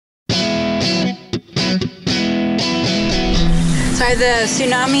have the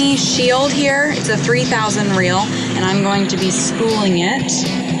Tsunami Shield here. It's a 3000 reel, and I'm going to be spooling it.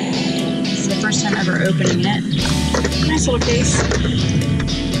 This is the first time ever opening it. Nice little case.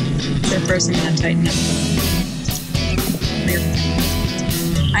 So first I'm going to tighten it.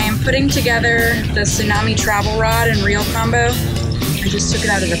 I am putting together the Tsunami travel rod and reel combo. I just took it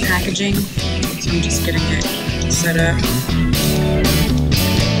out of the packaging, so I'm just getting it set up.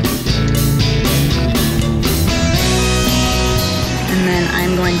 And then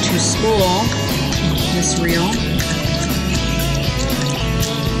I'm going to spool this reel.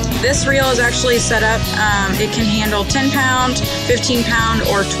 This reel is actually set up, it can handle 10 pound, 15 pound,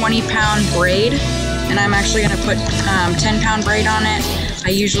 or 20 pound braid. And I'm actually going to put 10 pound braid on it. I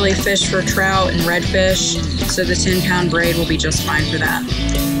usually fish for trout and redfish, so the 10 pound braid will be just fine for that.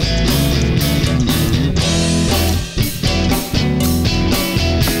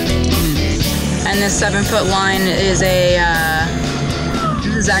 And this 7-foot line is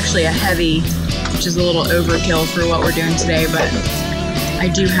this is actually a heavy, which is a little overkill for what we're doing today, but I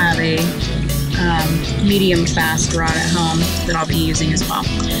do have a medium fast rod at home that I'll be using as well.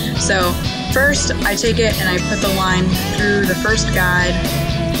 So first I take it and I put the line through the first guide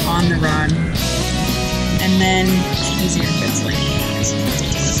on the rod, and then it's easier if it's like this.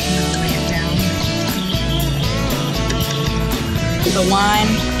 Lay it down. The line,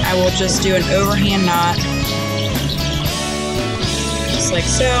 I will just do an overhand knot, just like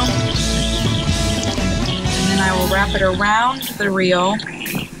so, and then I will wrap it around the reel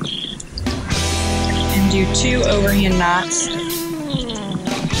and do 2 overhand knots.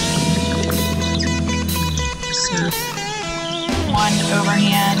 So 1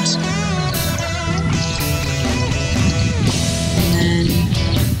 overhand, and then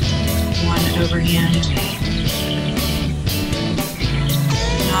 1 overhand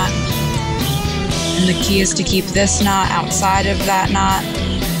knot. And the key is to keep this knot outside of that knot,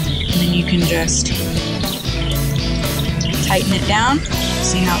 and then you can just tighten it down.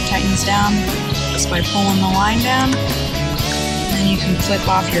 See how it tightens down? Just by pulling the line down. And then you can clip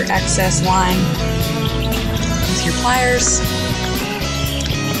off your excess line with your pliers.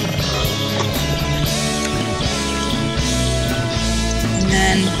 And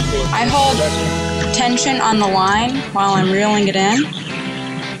then I hold tension on the line while I'm reeling it in.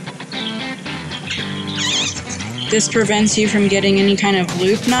 This prevents you from getting any kind of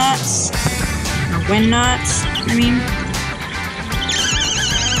loop knots, or wind knots, I mean.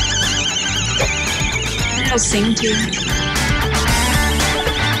 It'll sing too.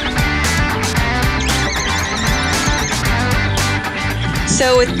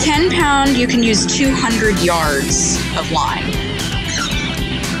 So with 10 pound, you can use 200 yards of line.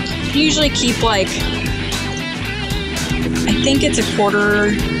 You usually keep like, I think it's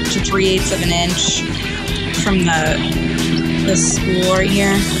 1/4 to 3/8 of an inch from the spool right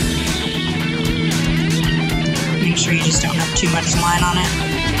here. Make sure you just don't have too much line on it.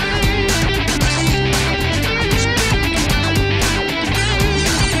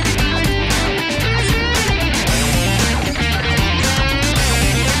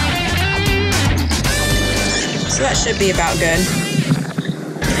 So that should be about good.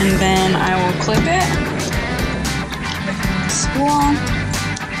 And then I will clip it with the spool.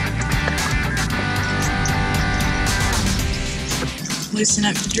 Loosen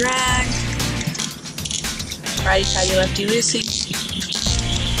up the drag. Righty tighty, lefty loosey.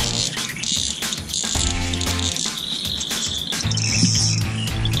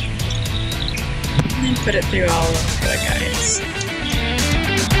 And then put it through all of the guides.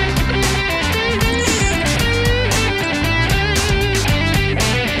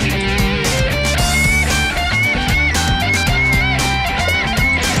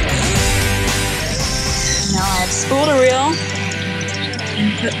 Now I've spooled a reel and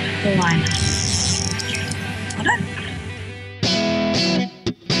put the line up. Hold on.